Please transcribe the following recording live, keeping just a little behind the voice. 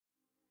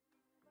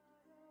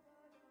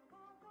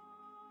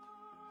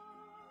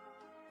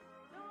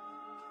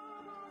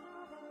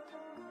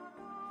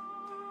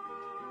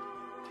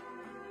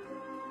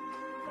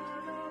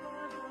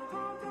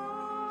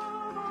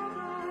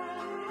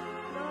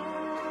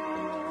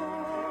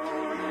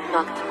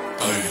Nocturne.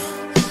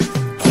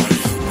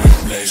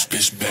 Whiplash,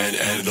 bitch, bad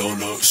at it, don't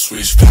look.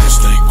 Switch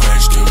fast, lane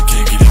crash, still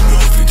can't get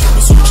enough. He tell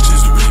my switch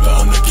is the reaper,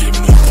 I'm not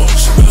giving no fuck.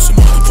 She knows some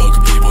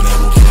motherfucking people that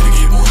won't care to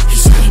get one. He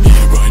said he need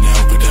it right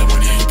now, but that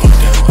one he ain't put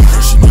down. I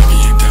heard she might be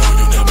in town,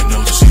 you'll never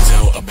know till she's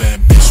out. A bad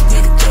bitch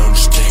with a brown,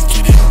 just can't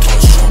get in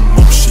touch. I'm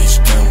up,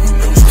 she's down, who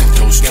knows the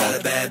toast. Got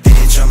a bad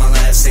bitch on my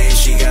last day,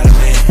 she got a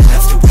man.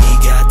 After we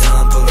got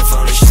done, pulled a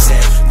phone and she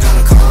said,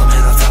 gonna call him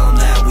and I'll tell him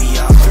that we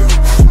are through.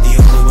 The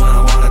only one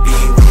I wanna be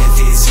with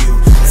is you.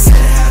 I said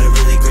I had a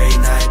really great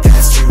night,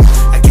 that's true.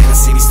 I cannot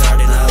see me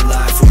starting a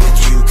life with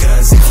you,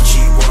 cause if you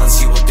cheat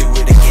once, you will do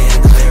it again.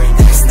 The very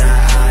next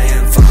night, I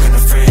am fucking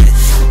a friend.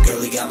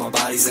 Girl, he got my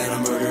bodies and a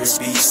murderous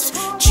beast.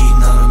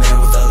 Cheating on a man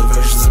with other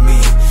versions of me.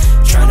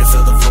 Trying to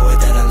fill the void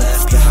that I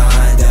left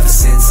behind. Ever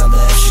since I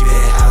left, she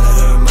been out of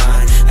her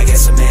mind. I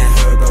guess a man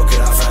her broke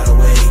it off right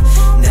away.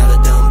 Now the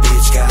dumb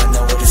bitch got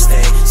nowhere to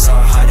stay. Saw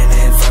her hiding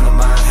in front of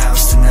my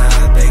house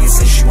tonight, begging,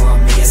 say she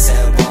want me. I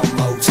said one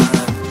more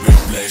time.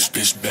 Whiplash,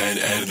 bitch, bad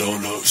at it,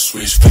 don't look.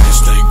 Switch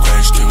fast, lane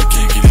crash, still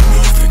can't get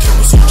enough. He tell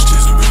my switch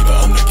is the reaper,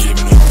 I'm not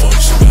giving no fuck.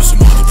 She knows some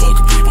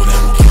motherfucking people that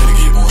won't care to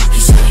get one.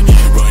 He said he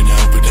need it right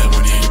now, but that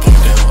one he ain't put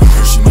down. I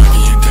heard she might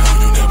be in town,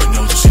 you'll never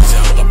know till she's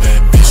out. A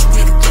bad bitch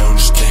with a brown,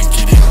 just can't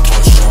get in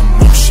touch.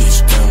 I'm up, she's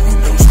down, who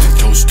knows the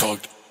toast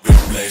talked.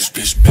 Whiplash,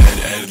 bitch, bad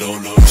at it,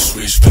 don't look.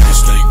 Switch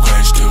fast, lane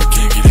crash, still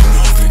can't get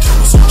enough. He tell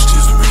my switch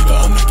is the reaper,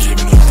 I'm not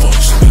giving no fuck.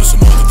 She knows some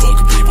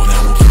motherfucking people that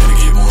won't care to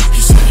get one.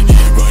 He said he need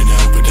it right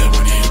now, but that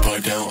one he ain't put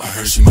down. I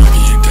heard she might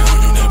be in town,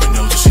 you'll never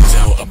know till she's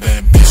out. A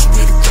bad bitch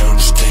with a brown,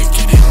 just can't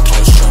get in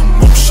touch.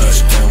 I'm up,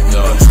 she's down, who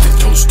knows the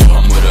toast talk.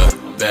 I'm with a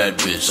bad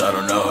bitch, I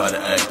don't know how to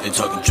act. They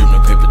talking drip, no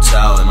paper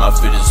towel, and my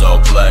fit is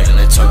all black. And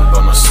they talking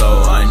about my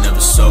soul, I ain't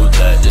never sold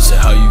that. They say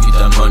how you get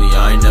that money,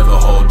 I ain't never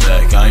hold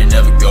back. I ain't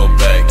never go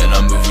back, and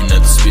I'm moving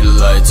at the speed of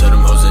light. Tell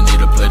them hoes they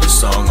need to play this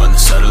song on the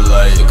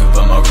satellite. Look up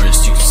at my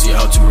wrist, you can see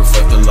how to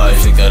reflect the light.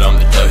 Think that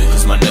I'm the devil,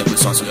 cause my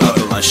necklace on some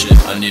alkaline shit.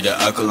 I need an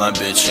alkaline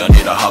bitch, I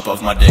need to hop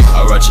off my dick.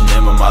 I write your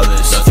name on my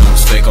list, nothing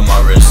was fake on my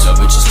wrist. Y'all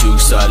bitches too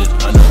excited,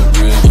 I know the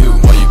real you.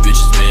 All you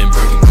bitches been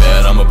breaking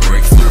bad, I'ma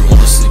break through.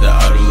 Wanna see that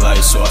outer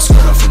light, so I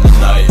skirt off in the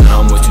night. And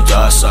I'm way too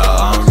docile,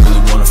 I don't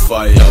really wanna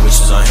fight. Y'all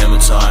bitches on hammer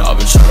time, I've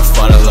been trying to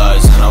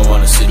finalize. And I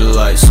wanna see the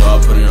light, so I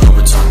put in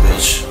overtime,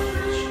 bitch.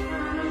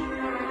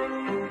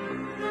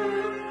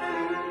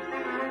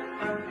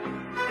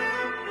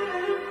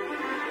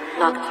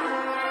 Nocturne.